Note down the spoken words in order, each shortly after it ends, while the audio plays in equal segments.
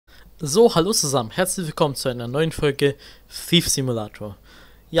So, hallo zusammen, herzlich willkommen zu einer neuen Folge Thief Simulator.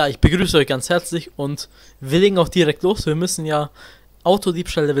 Ja, ich begrüße euch ganz herzlich und wir legen auch direkt los. Wir müssen ja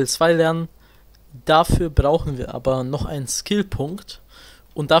Autodiebstahl Level 2 lernen. Dafür brauchen wir aber noch einen Skillpunkt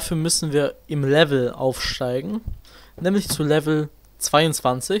und dafür müssen wir im Level aufsteigen, nämlich zu Level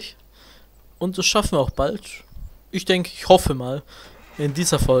 22 und das schaffen wir auch bald. Ich denke, ich hoffe mal in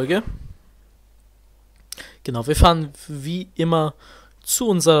dieser Folge. Genau, wir fahren wie immer zu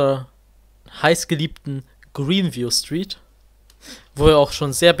unserer heißgeliebten Greenview Street, wo wir auch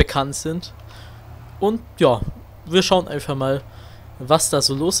schon sehr bekannt sind. Und ja, wir schauen einfach mal, was da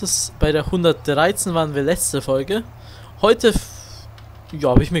so los ist. Bei der 113 waren wir letzte Folge. Heute, ja,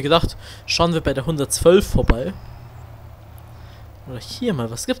 habe ich mir gedacht, schauen wir bei der 112 vorbei. Oder hier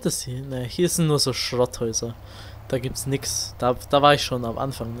mal, was gibt es hier? Ne, hier sind nur so Schrotthäuser. Da gibt's nix. Da war ich schon am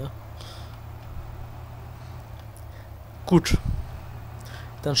Anfang, ne? Gut.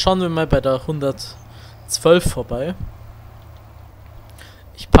 Dann schauen wir mal bei der 112 vorbei.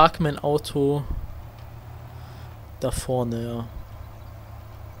 Ich parke mein Auto da vorne,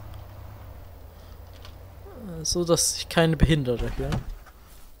 ja. So, dass ich keine behindere hier.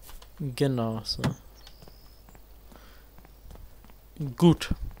 Genau, so.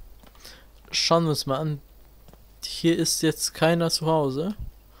 Gut. Schauen wir uns mal an. Hier ist jetzt keiner zu Hause.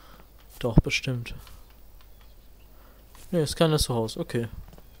 Doch, bestimmt. Ne, ist keiner zu Hause, okay.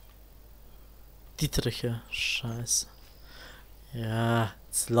 Dietriche, scheiße. Ja,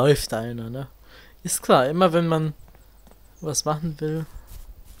 es läuft einer, ne? Ist klar, immer wenn man was machen will.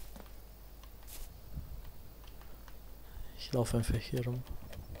 Ich laufe einfach hier rum.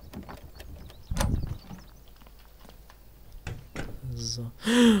 So.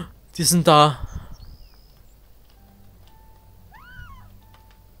 Die sind da.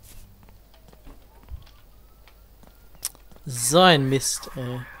 So ein Mist,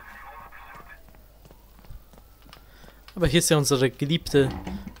 ey. Aber hier ist ja unsere geliebte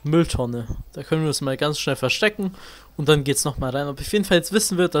Mülltonne. Da können wir uns mal ganz schnell verstecken und dann geht's nochmal rein. Aber auf jeden Fall jetzt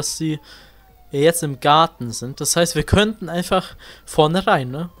wissen wir, dass sie jetzt im Garten sind. Das heißt, wir könnten einfach vorne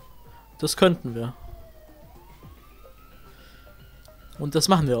rein, ne? Das könnten wir. Und das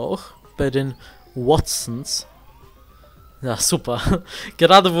machen wir auch bei den Watsons. Ja, super.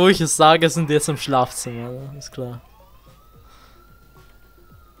 Gerade wo ich es sage, sind die jetzt im Schlafzimmer, ne? Ist klar.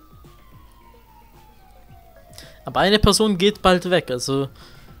 Aber eine Person geht bald weg, also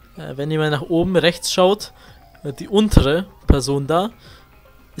wenn ihr mal nach oben rechts schaut, die untere Person da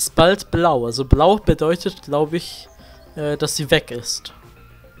ist bald blau. Also blau bedeutet, glaube ich, dass sie weg ist.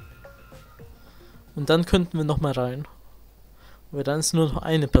 Und dann könnten wir nochmal rein. Aber dann ist nur noch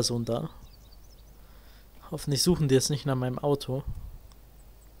eine Person da. Hoffentlich suchen die jetzt nicht nach meinem Auto.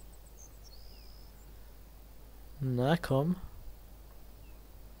 Na komm.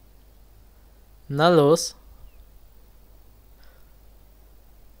 Na los.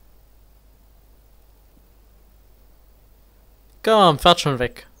 Komm, fahrt schon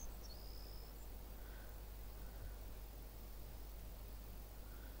weg.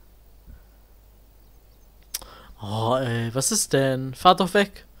 Oh, ey, was ist denn? Fahrt doch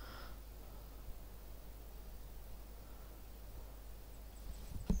weg.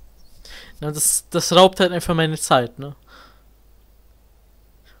 Na, das raubt halt einfach meine Zeit, ne?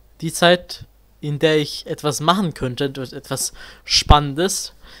 Die Zeit, in der ich etwas machen könnte, etwas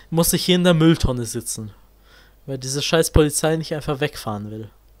Spannendes, muss ich hier in der Mülltonne sitzen. Weil diese scheiß Polizei nicht einfach wegfahren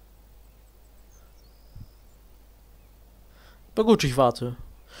will. Aber gut, ich warte.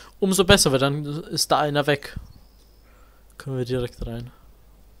 Umso besser, weil dann ist da einer weg. Können wir direkt rein.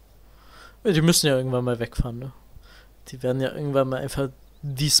 Ja, die müssen ja irgendwann mal wegfahren, ne? Die werden ja irgendwann mal einfach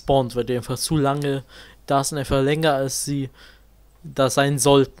despawned, weil die einfach zu lange da sind, einfach länger als sie da sein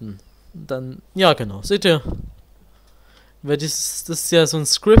sollten. Dann, ja genau, seht ihr? Weil das ist ja so ein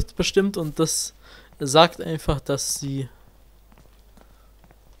Skript bestimmt und das sagt einfach, dass sie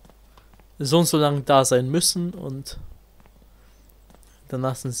so und so lange da sein müssen und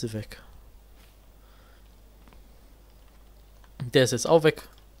danach sind sie weg. Der ist jetzt auch weg.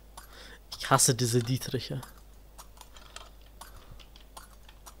 Ich hasse diese Dietriche.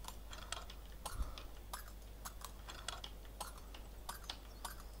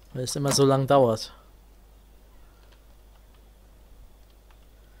 Weil es immer so lang dauert.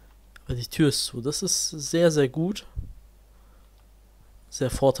 Aber die Tür ist zu. Das ist sehr, sehr gut. Sehr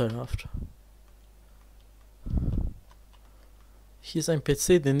vorteilhaft. Hier ist ein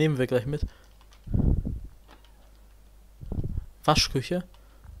PC, den nehmen wir gleich mit. Waschküche.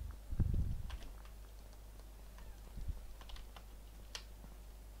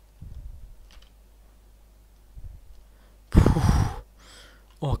 Puh.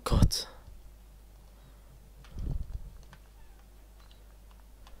 Oh Gott.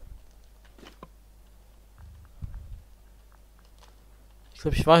 Ich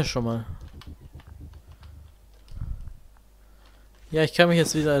glaube, ich war hier schon mal. Ja, ich kann mich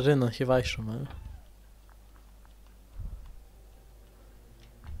jetzt wieder erinnern. Hier war ich schon mal.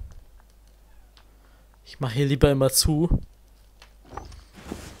 Ich mache hier lieber immer zu.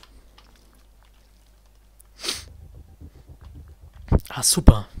 Ah,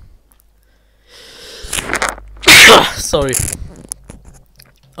 super. Sorry.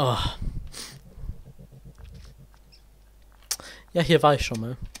 Oh. Ja, hier war ich schon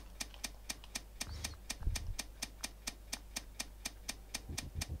mal.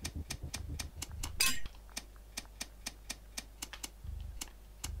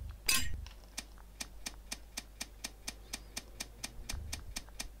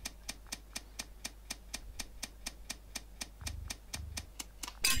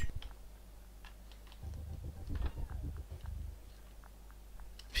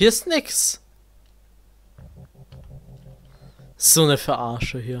 Hier ist nix. So eine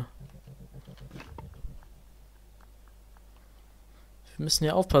Verarsche hier. Wir müssen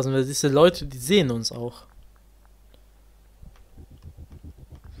ja aufpassen, weil diese Leute, die sehen uns auch.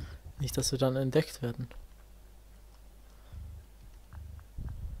 Nicht, dass wir dann entdeckt werden.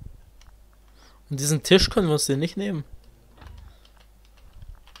 Und diesen Tisch können wir uns den nicht nehmen.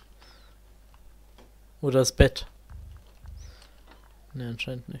 Oder das Bett. Ne,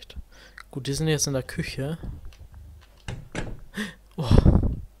 anscheinend nicht. Gut, die sind jetzt in der Küche. Oh.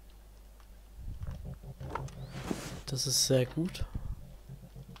 Das ist sehr gut.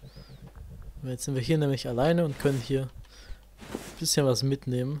 Jetzt sind wir hier nämlich alleine und können hier ein bisschen was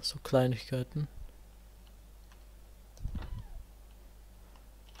mitnehmen. So Kleinigkeiten.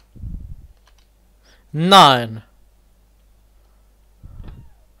 Nein!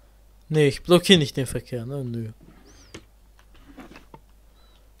 Nee, ich blockiere nicht den Verkehr, ne? Nö.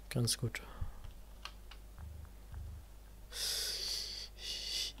 Ganz gut.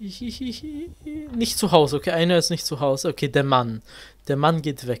 Nicht zu Hause, okay, einer ist nicht zu Hause. Okay, der Mann. Der Mann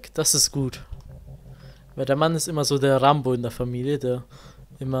geht weg, das ist gut. Weil der Mann ist immer so der Rambo in der Familie, der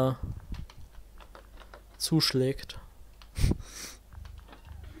immer zuschlägt.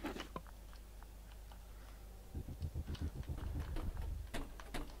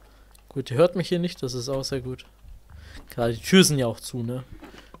 Gut, die hört mich hier nicht, das ist auch sehr gut. Klar, die Türen sind ja auch zu, ne?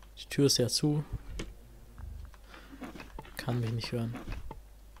 Die Tür ist ja zu. Kann mich nicht hören.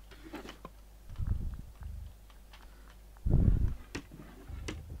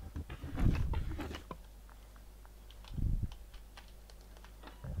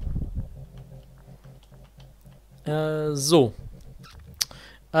 So.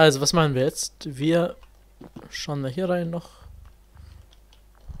 Also, was machen wir jetzt? Wir schauen mal hier rein noch.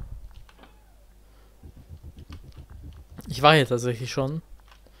 Ich war hier tatsächlich schon.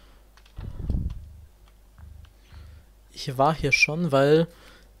 Ich war hier schon, weil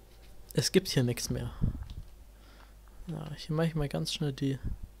es gibt hier nichts mehr. Ja, hier mache ich mal ganz schnell die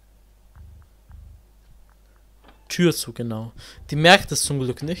Tür zu, genau. Die merkt es zum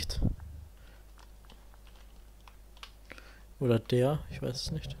Glück nicht. Oder der, ich weiß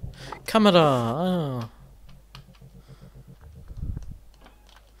es nicht. Kamera, ah.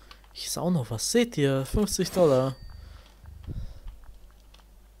 Hier ist auch noch was, seht ihr? $50.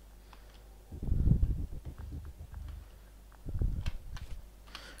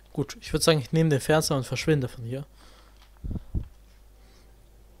 Gut, ich würde sagen, ich nehme den Fernseher und verschwinde von hier.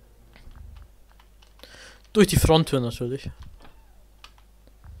 Durch die Fronttür natürlich.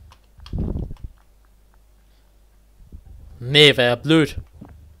 Nee, wäre ja blöd.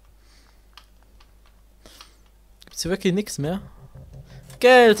 Gibt's hier wirklich nichts mehr?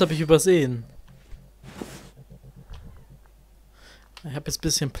 Geld habe ich übersehen. Ich habe jetzt ein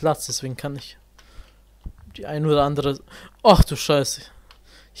bisschen Platz, deswegen kann ich die ein oder andere... Ach du Scheiße.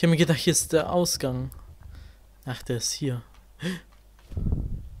 Ich habe mir gedacht, hier ist der Ausgang. Ach, der ist hier.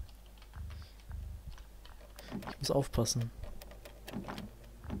 Ich muss aufpassen.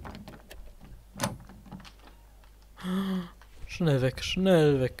 Schnell weg,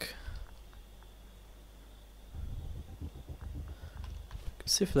 schnell weg.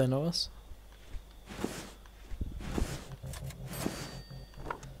 Gibt's hier vielleicht noch was?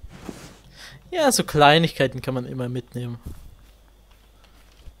 Ja, so Kleinigkeiten kann man immer mitnehmen.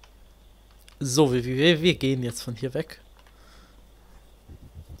 So, wir gehen jetzt von hier weg.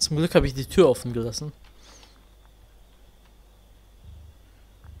 Zum Glück habe ich die Tür offen gelassen.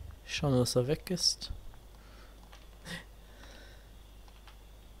 Ich schaue nur, dass er weg ist.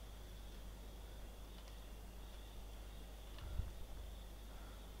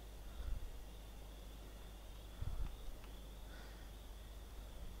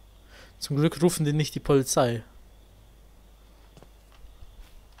 Zum Glück rufen die nicht die Polizei.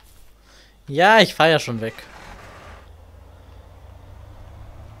 Ja, ich fahr ja schon weg.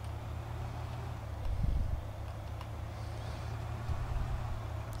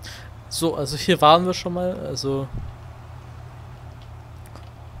 So, also hier waren wir schon mal, also...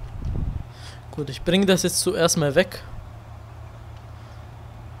 Gut, ich bringe das jetzt zuerst mal weg.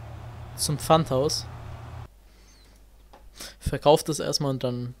 Zum Pfandhaus. Verkaufe das erstmal und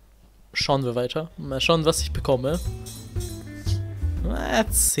dann schauen wir weiter. Mal schauen, was ich bekomme.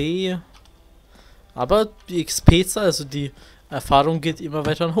 C. Aber die XP-Zahl, also die Erfahrung geht immer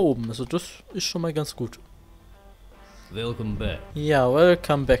weiter nach oben. Also das ist schon mal ganz gut. Welcome back. Ja,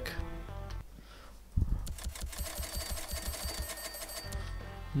 welcome back.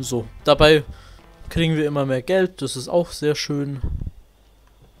 So, dabei kriegen wir immer mehr Geld. Das ist auch sehr schön.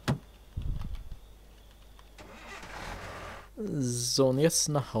 So, und jetzt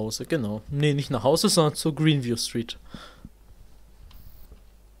nach Hause, genau. Ne, nicht nach Hause, sondern zur Greenview Street.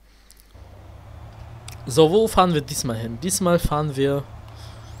 So, wo fahren wir diesmal hin? Diesmal fahren wir...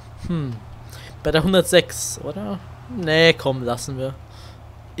 bei der 106, oder? Nee, komm, lassen wir.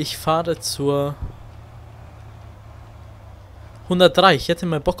 Ich fahre zur... 103. Ich hätte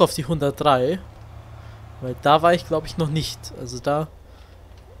mal Bock auf die 103. Weil da war ich, glaube ich, noch nicht. Also da...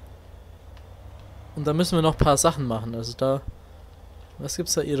 Und da müssen wir noch ein paar Sachen machen. Also da... Was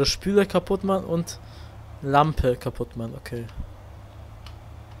gibt's da? Ihre Spüle kaputt machen und Lampe kaputt machen. Okay.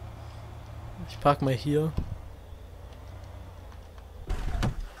 Ich park mal hier.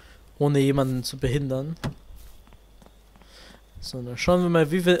 Ohne jemanden zu behindern. So, dann schauen wir mal,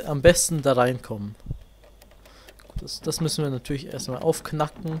 wie wir am besten da reinkommen. Das müssen wir natürlich erstmal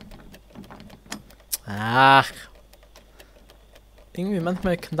aufknacken. Ach. Irgendwie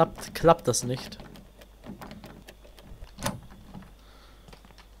manchmal klappt das nicht.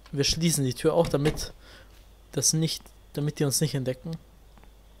 Wir schließen die Tür auch, damit die uns nicht entdecken.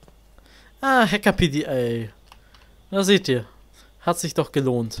 Ah, Hacker PDA. Da seht ihr. Hat sich doch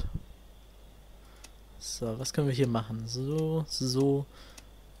gelohnt. So, was können wir hier machen? So.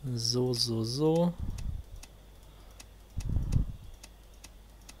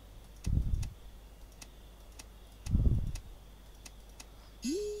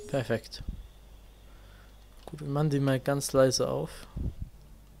 Perfekt. Gut, wir machen die mal ganz leise auf.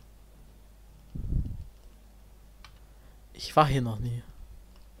 Ich war hier noch nie.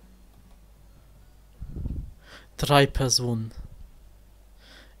 3 Personen.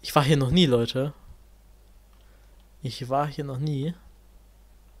 Ich war hier noch nie, Leute. Ich war hier noch nie.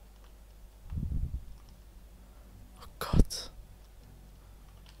 Oh Gott.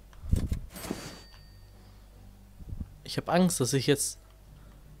 Ich habe Angst, dass ich jetzt...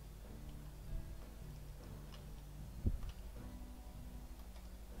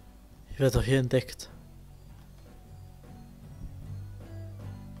 Ich werde doch hier entdeckt.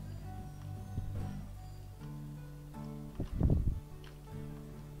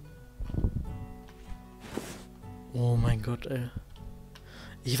 Oh mein Gott, ey.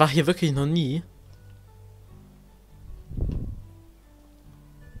 Ich war hier wirklich noch nie.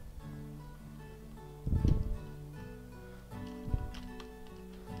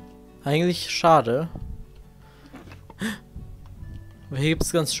 Eigentlich schade. Aber hier gibt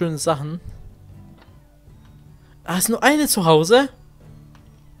es ganz schöne Sachen. Ah, ist nur eine zu Hause?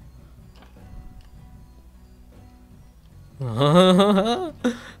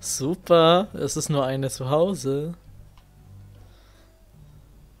 Super, es ist nur eine zu Hause.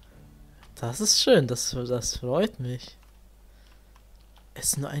 Das ist schön, das freut mich. Es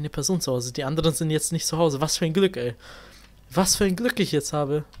ist nur eine Person zu Hause, die anderen sind jetzt nicht zu Hause. Was für ein Glück, ey. Was für ein Glück ich jetzt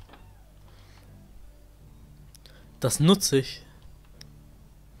habe. Das nutze ich.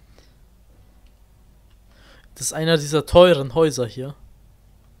 Das ist einer dieser teuren Häuser hier.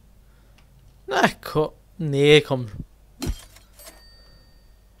 Na komm. Nee, komm.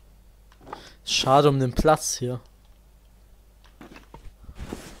 Schade um den Platz hier.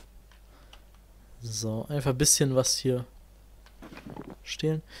 So, einfach ein bisschen was hier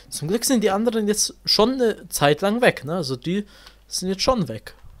stehlen. Zum Glück sind die anderen jetzt schon eine Zeit lang weg, ne? Also die sind jetzt schon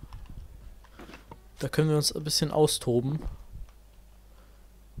weg. Da können wir uns ein bisschen austoben.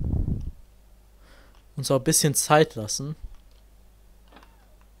 Uns auch ein bisschen Zeit lassen.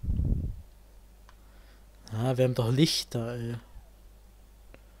 Ah, wir haben doch Lichter, ey.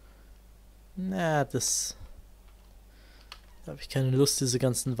 Na, das... Da habe ich keine Lust, diese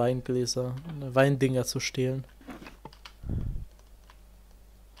ganzen Weingläser, Weindinger zu stehlen.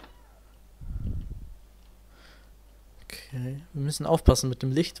 Okay, wir müssen aufpassen mit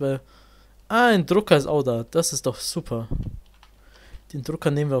dem Licht, weil... Ah, ein Drucker ist auch da. Das ist doch super. Den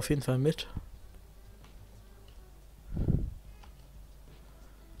Drucker nehmen wir auf jeden Fall mit.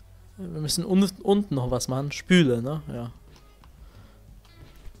 Wir müssen unten noch was machen. Spüle, ne? Ja.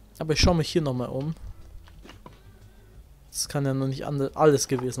 Aber ich schaue mich hier nochmal um. Das kann ja noch nicht alles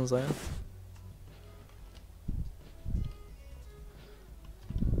gewesen sein.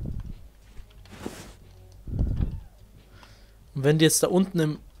 Und wenn die jetzt da unten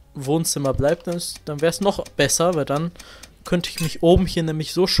im Wohnzimmer bleibt, dann wäre es noch besser, weil dann könnte ich mich oben hier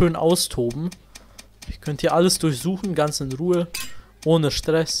nämlich so schön austoben. Ich könnte hier alles durchsuchen, ganz in Ruhe, ohne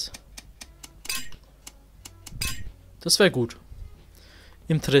Stress. Das wäre gut.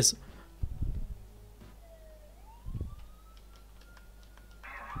 Im Tresor.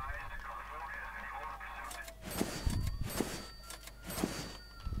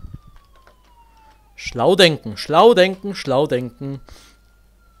 Schlau denken, schlau denken, schlau denken.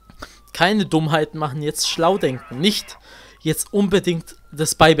 Keine Dummheiten machen, jetzt schlau denken. Nicht jetzt unbedingt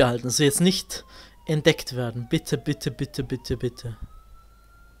das beibehalten. Also jetzt nicht entdeckt werden. Bitte, bitte, bitte, bitte, bitte.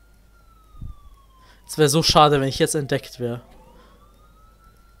 Es wäre so schade, wenn ich jetzt entdeckt wäre.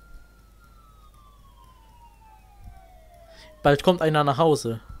 Bald kommt einer nach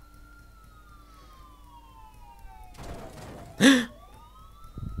Hause.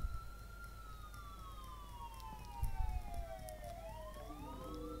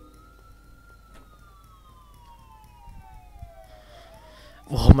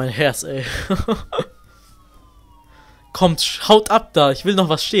 Oh, mein Herz, ey. Kommt, haut ab da. Ich will noch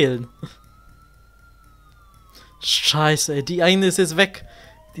was stehlen. Scheiße, ey. Die eine ist jetzt weg.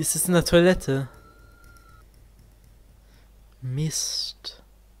 Die ist jetzt in der Toilette. Mist.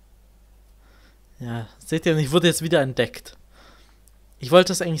 Ja, seht ihr, ich wurde jetzt wieder entdeckt. Ich wollte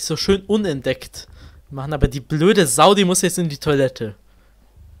das eigentlich so schön unentdeckt machen, aber die blöde Sau, die muss jetzt in die Toilette.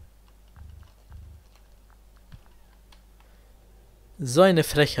 So eine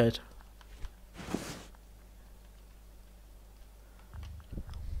Frechheit.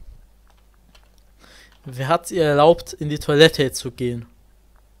 Wer hat es ihr erlaubt, in die Toilette zu gehen?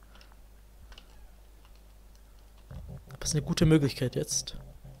 Das ist eine gute Möglichkeit jetzt.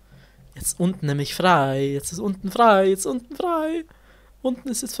 Jetzt unten nämlich frei. Jetzt ist unten frei. Jetzt unten frei. Unten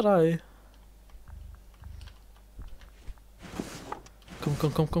ist es frei. Komm,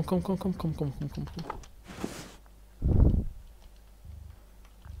 komm, komm, komm, komm, komm, komm, komm, komm, komm, komm, komm.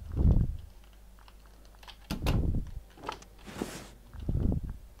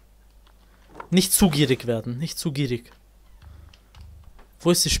 Nicht zu gierig werden, nicht zu gierig.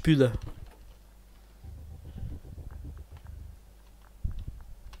 Wo ist die Spüle?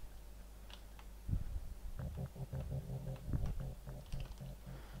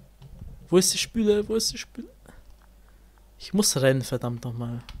 Wo ist die Spüle? Wo ist die Spüle? Ich muss rennen, verdammt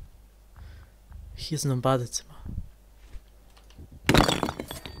nochmal. Hier ist nur ein Badezimmer.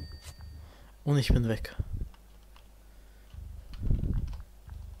 Und ich bin weg.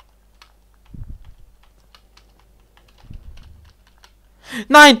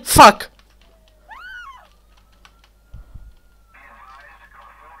 Nein, fuck!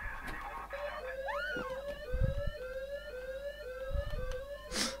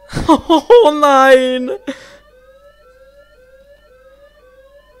 Oh nein!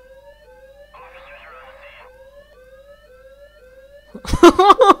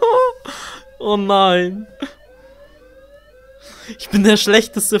 Oh nein! Ich bin der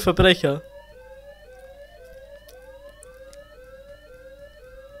schlechteste Verbrecher.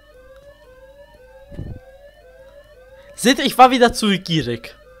 Seht ihr, ich war wieder zu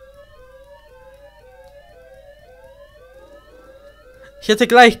gierig. Ich hätte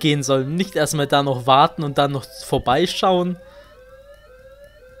gleich gehen sollen, nicht erstmal da noch warten und dann noch vorbeischauen.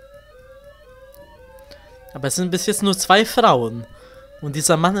 Aber es sind bis jetzt nur 2 Frauen. Und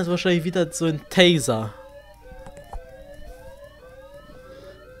dieser Mann ist wahrscheinlich wieder so ein Taser.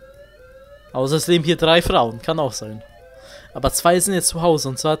 Außer es leben hier 3 Frauen, kann auch sein. Aber 2 sind jetzt zu Hause,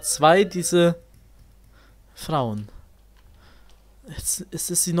 und zwar 2 diese Frauen. Jetzt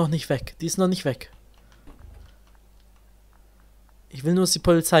ist sie noch nicht weg. Die ist noch nicht weg. Ich will nur, dass die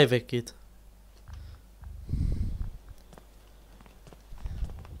Polizei weggeht.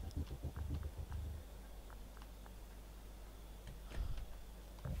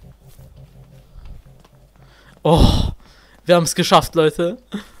 Oh, wir haben es geschafft, Leute.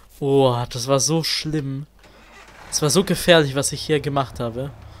 Oh, das war so schlimm. Es war so gefährlich, was ich hier gemacht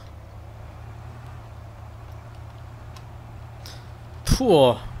habe.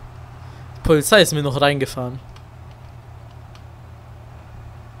 Puh. Die Polizei ist mir noch reingefahren.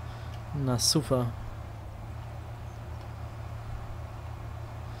 Na super.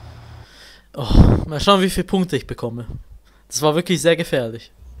 Oh, mal schauen, wie viele Punkte ich bekomme. Das war wirklich sehr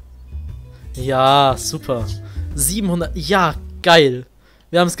gefährlich. Ja, super. 700. Ja, geil.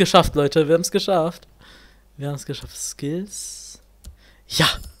 Wir haben es geschafft, Leute. Wir haben es geschafft. Wir haben es geschafft. Skills. Ja.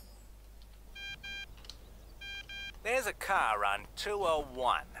 There's a car on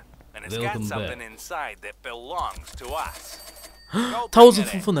 201, and it's got Welcome something back. inside that belongs to us. Go bring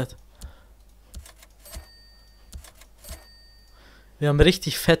it in. 1500. Wir haben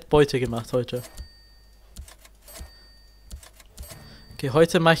richtig fett Beute gemacht heute. Okay,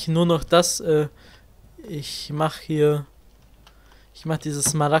 heute mache ich nur noch das. Ich mache dieses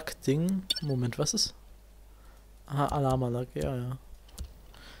Smaragd-Ding. Moment, was ist? Aha, Alarmanlage, ja,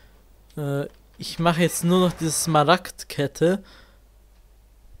 ja. Ich mache jetzt nur noch diese Smaragdkette.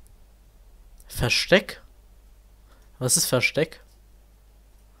 Versteck? Was ist Versteck?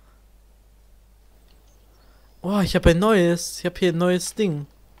 Oh, ich habe ein neues. Ich habe hier ein neues Ding.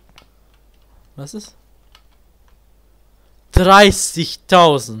 Was ist?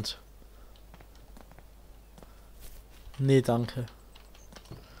 30.000. Nee, danke.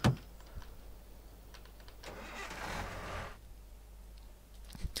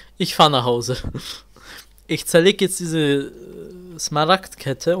 Ich fahre nach Hause. Ich zerlege jetzt diese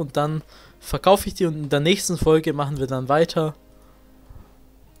Smaragdkette und dann verkaufe ich die und in der nächsten Folge machen wir dann weiter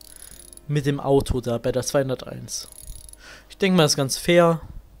mit dem Auto da bei der 201. Ich denke mal, das ist ganz fair.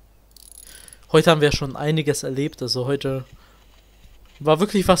 Heute haben wir schon einiges erlebt, also heute war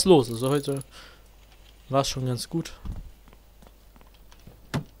wirklich was los. Also heute war es schon ganz gut.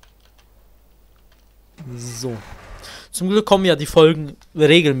 So. Zum Glück kommen ja die Folgen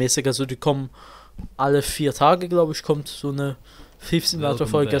regelmäßig, also die kommen alle 4 Tage, glaube ich, kommt so eine Thief Simulator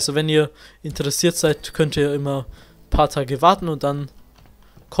Folge. Also wenn ihr interessiert seid, könnt ihr immer ein paar Tage warten und dann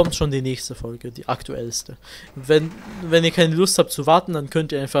kommt schon die nächste Folge, die aktuellste. Wenn ihr keine Lust habt zu warten, dann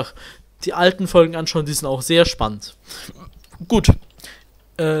könnt ihr einfach die alten Folgen anschauen, die sind auch sehr spannend. Gut,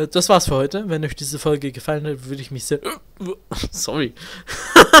 das war's für heute. Wenn euch diese Folge gefallen hat, würde ich mich sehr... Sorry.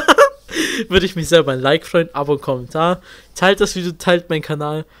 Würde ich mich sehr über ein Like freuen, Abo und Kommentar. Teilt das Video, teilt meinen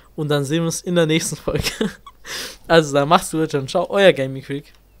Kanal und dann sehen wir uns in der nächsten Folge. Also dann macht's gut und ciao, euer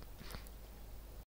GamingFreak.